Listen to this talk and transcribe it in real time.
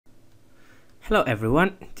Hello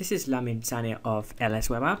everyone, this is Lamin Sane of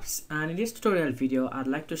LSWAT Apps, and in this tutorial video I'd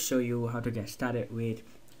like to show you how to get started with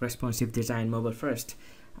responsive design mobile first.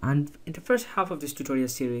 And in the first half of this tutorial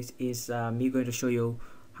series is me going to show you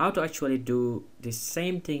how to actually do the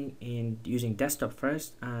same thing in using desktop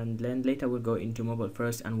first, and then later we'll go into mobile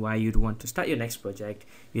first and why you'd want to start your next project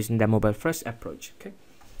using the mobile first approach. Okay,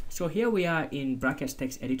 so here we are in brackets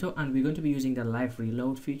text editor, and we're going to be using the live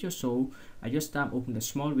reload feature. So I just opened a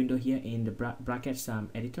small window here in the brackets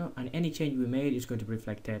editor, and any change we made is going to be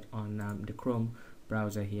reflected on the Chrome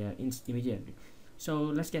browser here immediately. So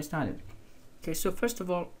let's get started. Okay, so first of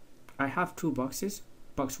all, I have two boxes,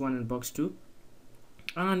 box 1 and box 2,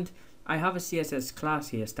 and I have a CSS class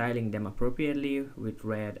here styling them appropriately with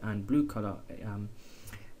red and blue color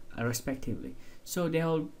respectively. So they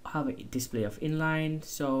all have a display of inline.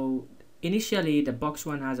 So initially the box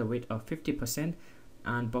 1 has a width of 50%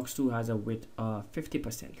 and box 2 has a width of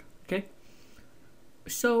 50%. Okay,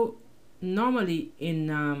 so normally in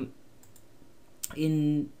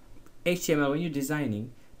HTML, when you're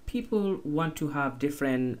designing, people want to have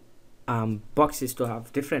different boxes to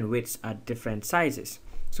have different widths at different sizes.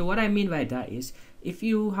 So what I mean by that is, if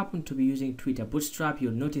you happen to be using Twitter Bootstrap,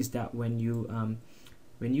 you'll notice that when you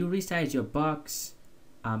resize your box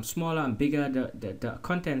smaller and bigger, the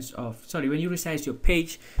contents of, when you resize your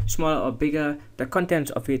page smaller or bigger, the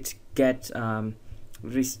contents of it get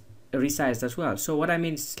resized as well. So what I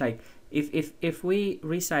mean is, like, if we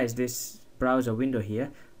resize this browser window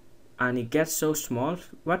here and it gets so small,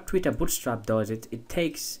 what Twitter Bootstrap does, it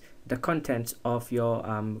takes the contents of your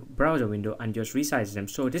browser window and just resizes them.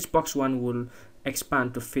 So this box 1 will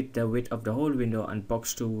expand to fit the width of the whole window, and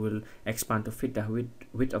box 2 will expand to fit the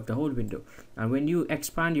width of the whole window. And when you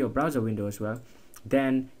expand your browser window as well,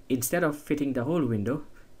 then instead of fitting the whole window,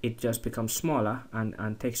 it just becomes smaller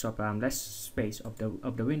and takes up less space of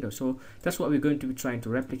the window. So that's what we're going to be trying to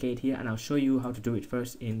replicate here, and I'll show you how to do it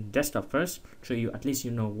first in desktop first, so you at least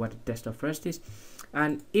you know what desktop first is.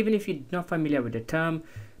 And even if you're not familiar with the term,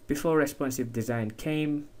 before responsive design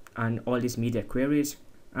came and all these media queries,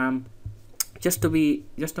 just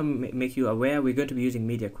to make you aware, we're going to be using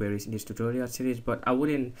media queries in this tutorial series, but I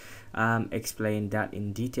wouldn't explain that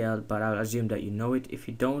in detail, but I'll assume that you know it. If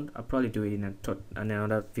you don't, I'll probably do it in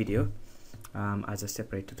another video as a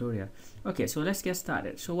separate tutorial. Okay, so let's get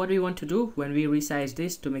started. So what do we want to do when we resize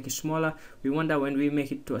this to make it smaller? We want that when we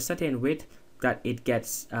make it to a certain width, that it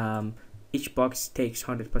gets each box takes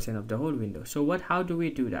 100% of the whole window. So how do we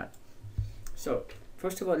do that? So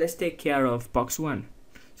first of all, let's take care of box 1.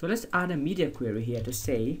 So let's add a media query here to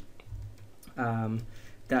say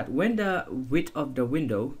that when the width of the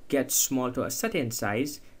window gets small to a certain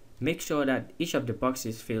size, make sure that each of the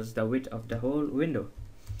boxes fills the width of the whole window.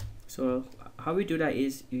 So how we do that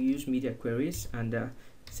is you use media queries, and the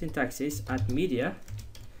syntax is add media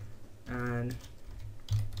and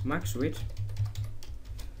max width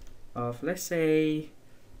of, let's say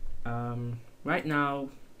right now,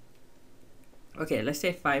 okay, let's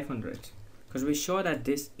say 500, because we're sure that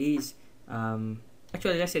this is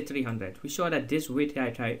actually, let's say 300. We're sure that this width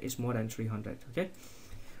height is more than 300. Okay,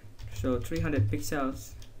 so 300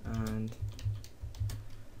 pixels, and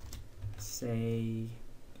say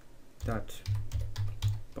that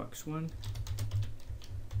box 1,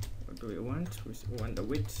 what do we want? We want the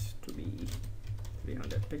width to be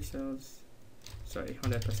 300 pixels, sorry,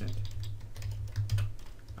 100%,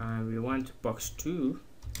 and we want box 2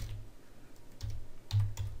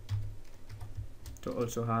 to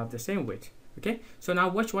also have the same width. Okay, so now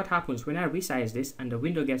watch what happens when I resize this and the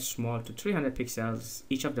window gets small to 300 pixels.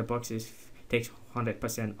 Each of the boxes takes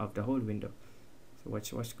 100% of the whole window. So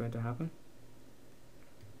what's going to happen?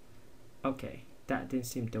 Okay, that didn't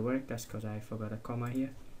seem to work. That's because I forgot a comma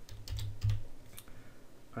here.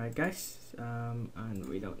 Alright guys, and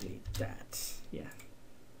we don't need that. Yeah.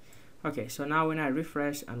 Okay, so now when I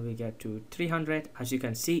refresh and we get to 300, as you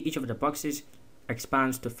can see, each of the boxes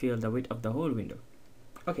expands to fill the width of the whole window.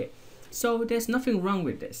 Okay, so there's nothing wrong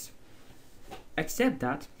with this, except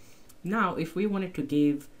that now if we wanted to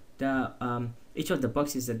give the each of the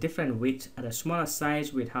boxes a different width at a smaller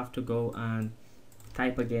size, we'd have to go and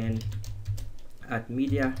type again add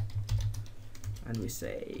media, and we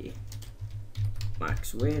say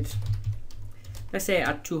max width. Let's say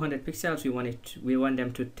at 200 pixels we want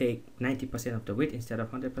them to take 90% of the width instead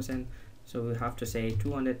of 100%, so we have to say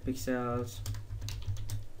 200 pixels.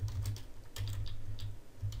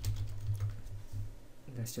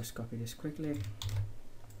 Let's just copy this quickly.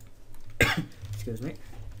 Excuse me.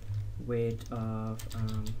 Width of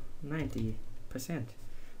 90%.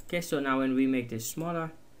 Okay, so now when we make this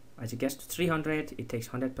smaller, as it gets to 300, it takes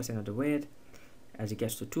 100% of the width, as it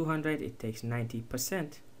gets to 200 it takes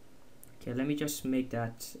 90%. Okay, let me just make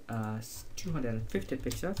that 250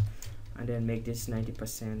 pixels and then make this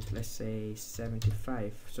 90%, let's say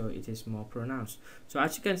 75, so it is more pronounced. So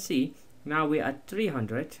as you can see, now we're at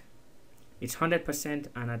 300, it's 100%,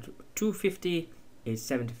 and at 250 is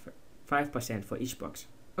 75% for each box.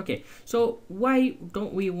 Okay, so why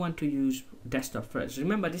don't we want to use desktop first?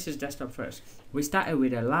 Remember, this is desktop first. We started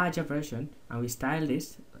with a larger version and we style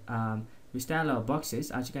this. We style our boxes.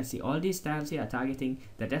 As you can see, all these styles here are targeting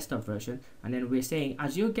the desktop version, and then we're saying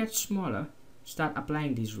as you get smaller, start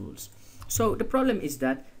applying these rules. So the problem is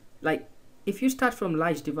that, like, if you start from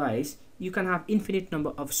large device, you can have infinite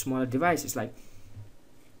number of smaller devices. Like,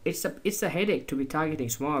 it's a headache to be targeting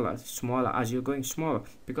smaller as you're going smaller,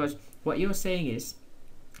 because what you're saying is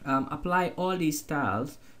apply all these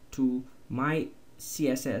styles to my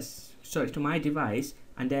to my device,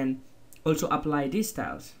 and then also apply these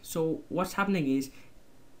styles. So what's happening is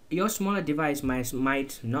your smaller device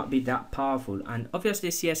might not be that powerful, and obviously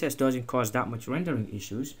CSS doesn't cause that much rendering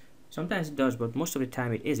issues. Sometimes it does, but most of the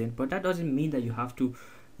time it isn't. But that doesn't mean that you have to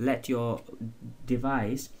let your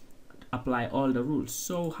device apply all the rules.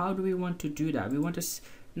 So how do we want to do that? We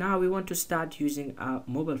want to start using a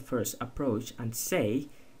mobile first approach and say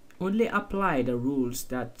only apply the rules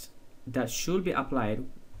that should be applied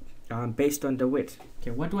based on the width.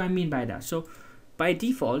 Okay, what do I mean by that? So by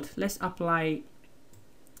default, let's apply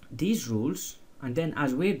these rules, and then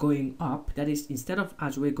as we're going up, that is, instead of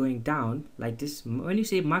as we're going down like this, when you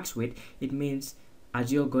say max width, it means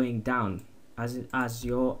as you're going down, as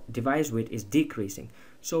your device width is decreasing.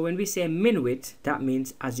 So when we say min width, that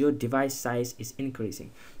means as your device size is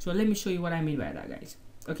increasing. So let me show you what I mean by that, guys.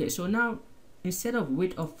 Okay, so now instead of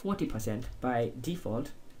width of 40% by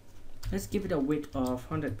default, let's give it a width of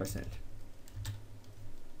 100%,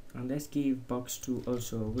 and let's give box 2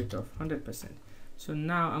 also a width of 100%. So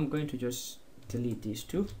now I'm going to just delete these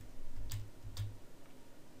two,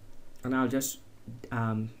 and I'll just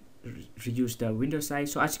reduce the window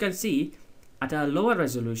size. So as you can see, at a lower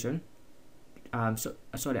resolution, at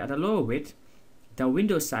a lower width, the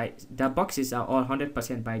window size, the boxes are all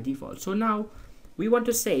 100% by default. So now we want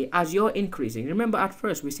to say as you're increasing. Remember, at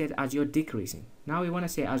first we said as you're decreasing. Now we want to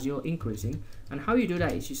say as you're increasing, and how you do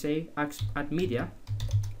that is you say at media.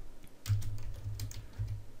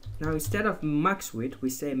 Now instead of max width,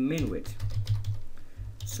 we say min width.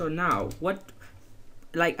 So now what,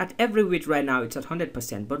 like at every width right now it's at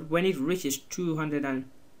 100%, but when it reaches 200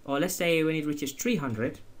 or let's say when it reaches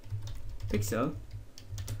 300 pixel,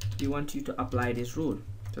 we want you to apply this rule.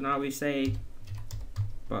 So now we say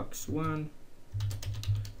box 1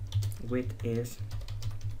 width is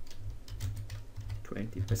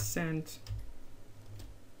 20%,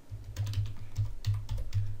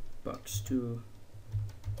 box 2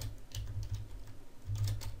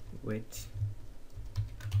 width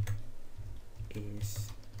is,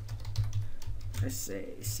 let's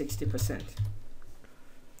say, 60%.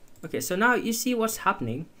 Okay, so now you see what's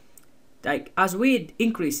happening. Like as we're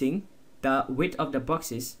increasing, the width of the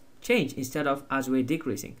boxes change instead of as we're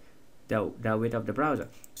decreasing the width of the browser.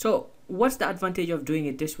 So what's the advantage of doing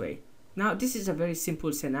it this way? Now this is a very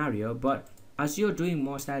simple scenario, but as you're doing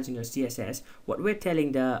more styles in your CSS, what we're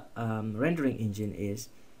telling the rendering engine is,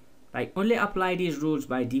 like, only apply these rules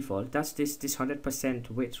by default. That's this 100%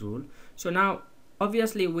 width rule. So now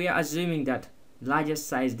obviously we are assuming that larger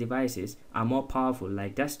size devices are more powerful,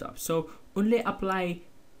 like desktop. So only apply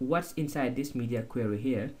what's inside this media query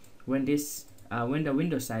here when this when the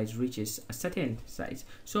window size reaches a certain size.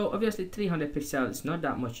 So obviously 300 pixels is not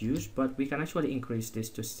that much use, but we can actually increase this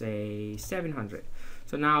to say 700.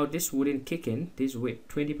 So now this wouldn't kick in. This with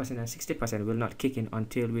 20% and 60% will not kick in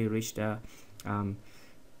until we reach the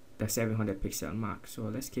 700 pixel mark. So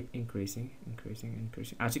let's keep increasing.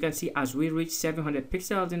 As you can see, as we reach 700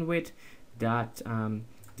 pixels in width, that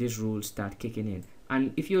these rules start kicking in.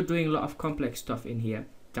 And if you're doing a lot of complex stuff in here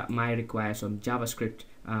that might require some JavaScript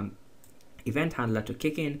event handler to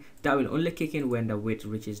kick in, that will only kick in when the width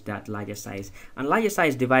reaches that larger size. And larger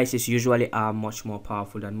size devices usually are much more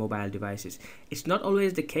powerful than mobile devices. It's not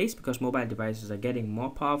always the case, because mobile devices are getting more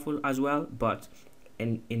powerful as well, but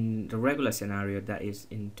in the regular scenario, that is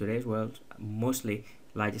in today's world, mostly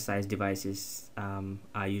larger size devices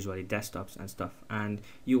are usually desktops and stuff, and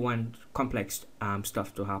you want complex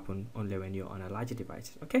stuff to happen only when you're on a larger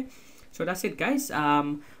device. Okay, so that's it, guys.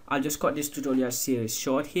 I'll just cut this tutorial series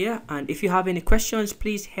short here, and if you have any questions,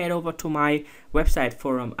 please head over to my website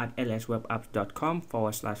forum at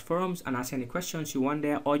lswebapps.com/forums and ask any questions you want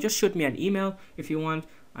there, or just shoot me an email if you want,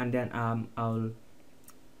 and then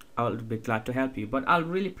I'll be glad to help you. But I'll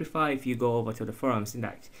really prefer if you go over to the forums, in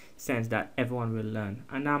that sense that everyone will learn.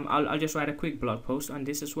 And I'll just write a quick blog post on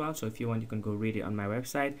this as well, so if you want, you can go read it on my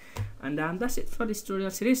website. And that's it for this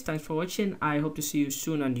tutorial series. Thanks for watching. I hope to see you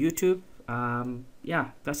soon on YouTube.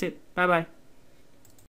 Yeah, that's it. Bye bye.